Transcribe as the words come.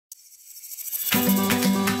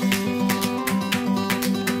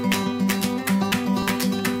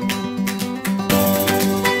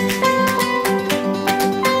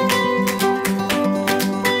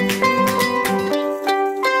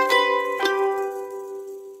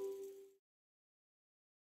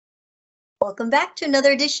Welcome back to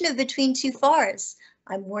another edition of Between Two FARS.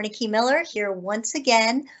 I'm Warneke Miller here once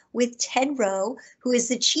again with Ted Rowe, who is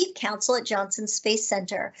the Chief Counsel at Johnson Space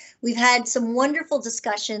Center. We've had some wonderful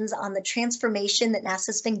discussions on the transformation that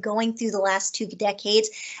NASA's been going through the last 2 decades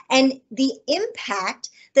and the impact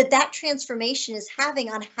that that transformation is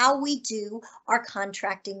having on how we do our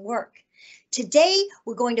contracting work. Today,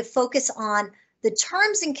 we're going to focus on the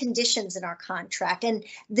terms and conditions in our contract and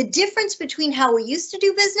the difference between how we used to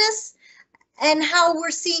do business and how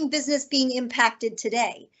we're seeing business being impacted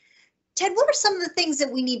today. Ted, what are some of the things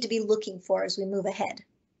that we need to be looking for as we move ahead?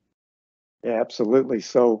 Yeah, absolutely.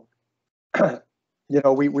 So,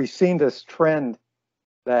 we've seen this trend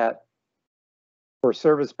that for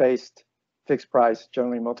service-based fixed price,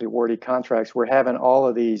 generally multi-awardee contracts, we're having all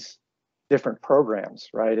of these different programs,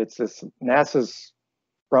 right? It's this NASA's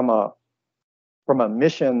from a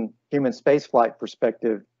mission human spaceflight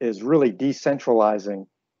perspective is really decentralizing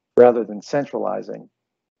rather than centralizing.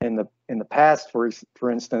 In the past,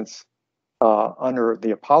 for instance, under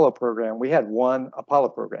the Apollo program, we had one Apollo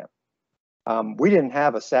program. We didn't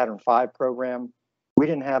have a Saturn V program. We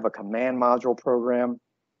didn't have a command module program.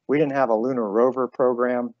 We didn't have a lunar rover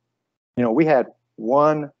program. We had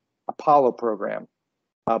one Apollo program.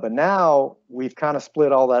 But now we've kind of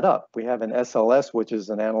split all that up. We have an SLS, which is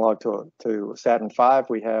an analog to Saturn V.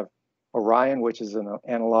 We have Orion, which is an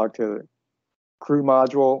analog to crew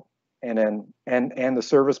module, and the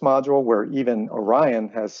service module, where even Orion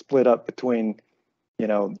has split up between,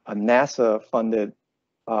 a NASA-funded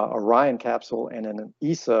Orion capsule, and then an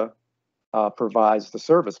ESA provides the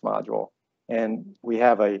service module. And we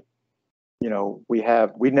never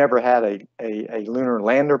had a lunar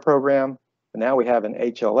lander program, but now we have an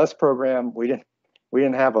HLS program. We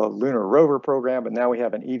didn't have a lunar rover program, but now we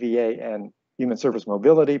have an EVA and human surface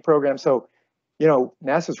mobility program. So,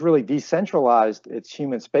 NASA's really decentralized its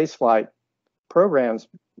human spaceflight programs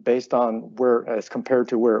based on as compared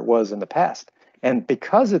to where it was in the past. And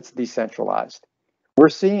because it's decentralized, we're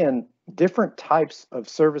seeing different types of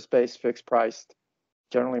service-based fixed priced,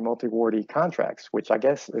 generally multi-awardee contracts, which I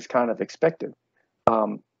guess is kind of expected.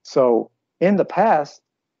 So in the past,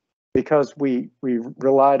 because we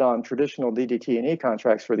relied on traditional DD&T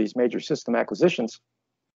contracts for these major system acquisitions,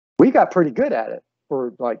 we got pretty good at it.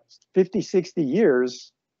 For like 50, 60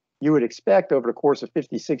 years, you would expect over the course of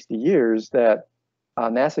 50, 60 years that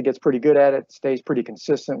NASA gets pretty good at it, stays pretty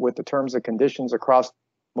consistent with the terms and conditions across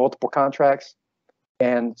multiple contracts.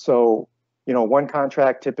 And so, one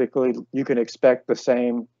contract, typically you can expect the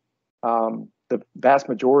same, the vast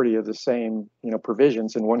majority of the same,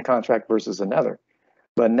 provisions in one contract versus another.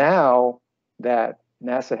 But now that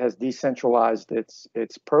NASA has decentralized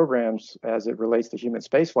its programs as it relates to human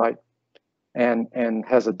spaceflight, and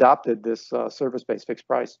has adopted this service-based fixed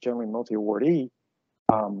price, generally multi-awardee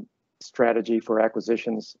strategy for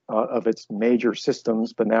acquisitions of its major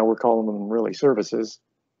systems, but now we're calling them really services.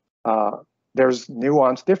 There's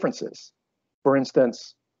nuanced differences. For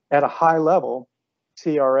instance, at a high level,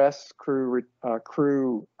 CRS crew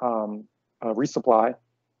resupply,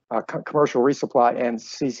 commercial resupply, and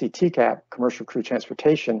CCTCAP, commercial crew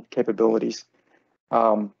transportation capabilities,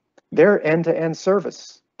 they're end-to-end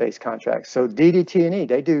service-based contracts. So DD&T,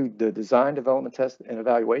 they do the design, development, test, and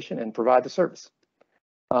evaluation and provide the service.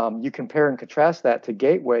 You compare and contrast that to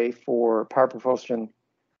Gateway for power propulsion,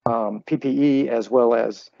 PPE, as well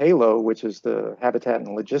as HALO, which is the habitat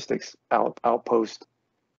and logistics outpost.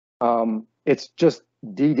 It's just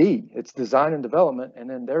DD, it's design and development, and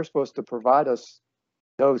then they're supposed to provide us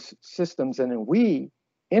those systems, and then we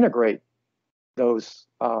integrate those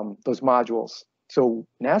modules. So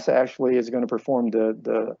NASA actually is going to perform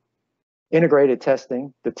the integrated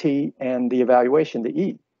testing, the T, and the evaluation, the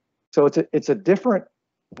E. So it's a different,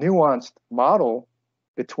 nuanced model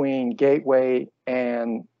between Gateway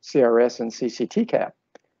and CRS and CCTCAP,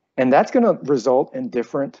 and that's going to result in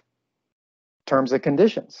different terms and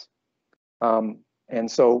conditions.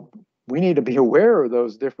 And so we need to be aware of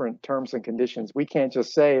those different terms and conditions. We can't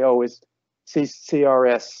just say, oh,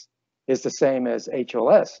 CRS is the same as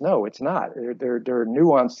HLS. No, it's not. There are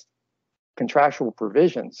nuanced contractual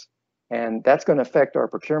provisions, and that's going to affect our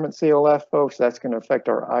procurement CLF folks. That's going to affect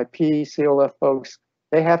our IP CLF folks.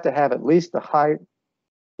 They have to have at least a high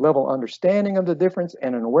level understanding of the difference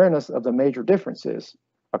and an awareness of the major differences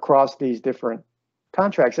across these different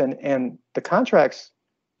contracts. And the contracts,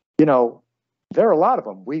 there are a lot of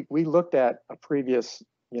them. We looked at a previous,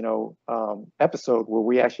 episode where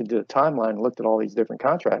we actually did a timeline and looked at all these different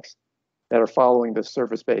contracts that are following the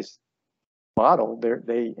service-based model.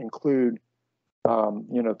 They include,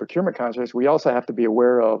 procurement contracts. We also have to be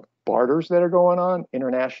aware of barters that are going on,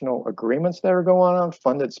 international agreements that are going on,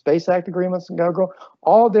 funded Space Act agreements that go,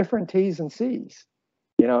 all different T's and C's,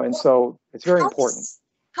 you know, and so it's very important.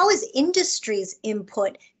 How is industry's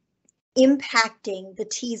input impacting the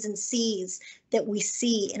T's and C's that we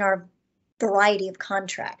see in our variety of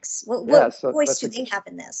contracts? What voice do they have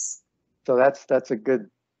in this? So that's a good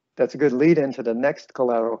lead into the next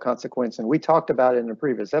collateral consequence. And we talked about it in a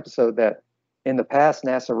previous episode that in the past,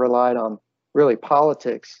 NASA relied on really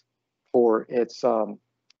politics for its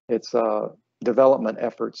development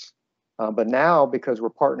efforts. But now, because we're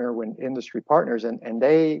partner with industry partners, and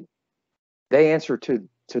they answer to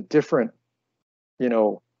different, you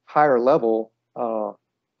know, higher level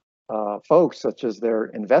folks, such as their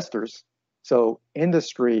investors. So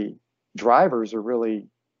industry drivers are really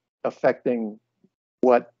affecting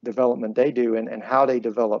what development they do and how they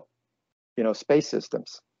develop, you know, space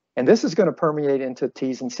systems. And this is going to permeate into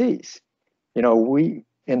T's and C's. You know, we,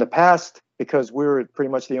 in the past, because we were pretty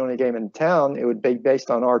much the only game in town, it would be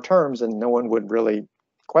based on our terms and no one would really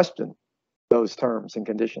question those terms and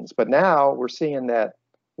conditions. But now we're seeing that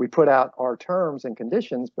we put out our terms and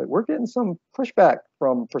conditions, but we're getting some pushback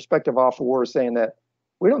from prospective offerors saying that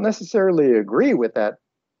we don't necessarily agree with that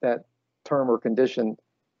term or condition,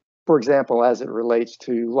 for example, as it relates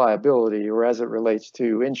to liability or as it relates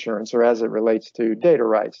to insurance or as it relates to data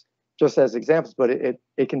rights, just as examples, but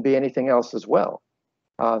it can be anything else as well.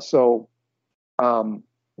 So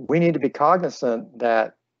we need to be cognizant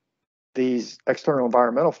that these external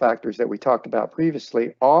environmental factors that we talked about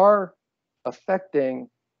previously are affecting,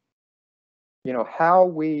 you know, how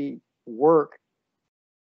we work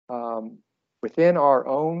within our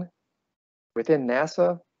own, within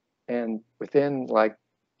NASA and within like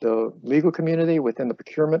the legal community, within the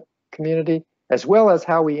procurement community, as well as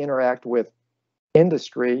how we interact with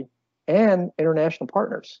industry and international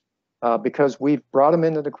partners. Because we've brought them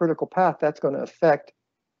into the critical path, that's going to affect,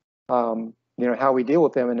 you know, how we deal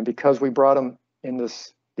with them. And because we brought them in the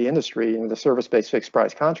industry, in the service-based fixed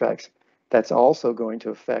price contracts, that's also going to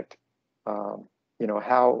affect, you know,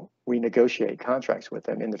 how we negotiate contracts with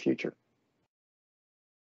them in the future.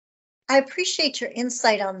 I appreciate your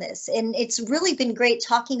insight on this, and it's really been great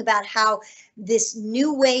talking about how this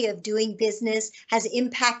new way of doing business has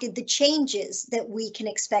impacted the changes that we can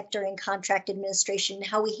expect during contract administration and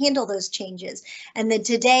how we handle those changes. And then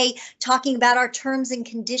today, talking about our terms and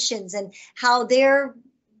conditions and how they're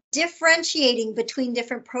differentiating between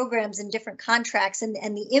different programs and different contracts and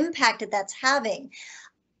the impact that that's having.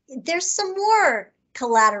 There's some more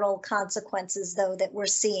collateral consequences, though, that we're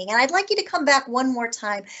seeing. And I'd like you to come back one more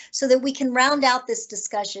time so that we can round out this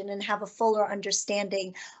discussion and have a fuller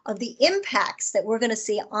understanding of the impacts that we're going to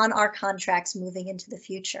see on our contracts moving into the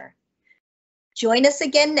future. Join us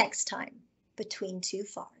again next time, Between Two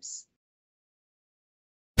FARS.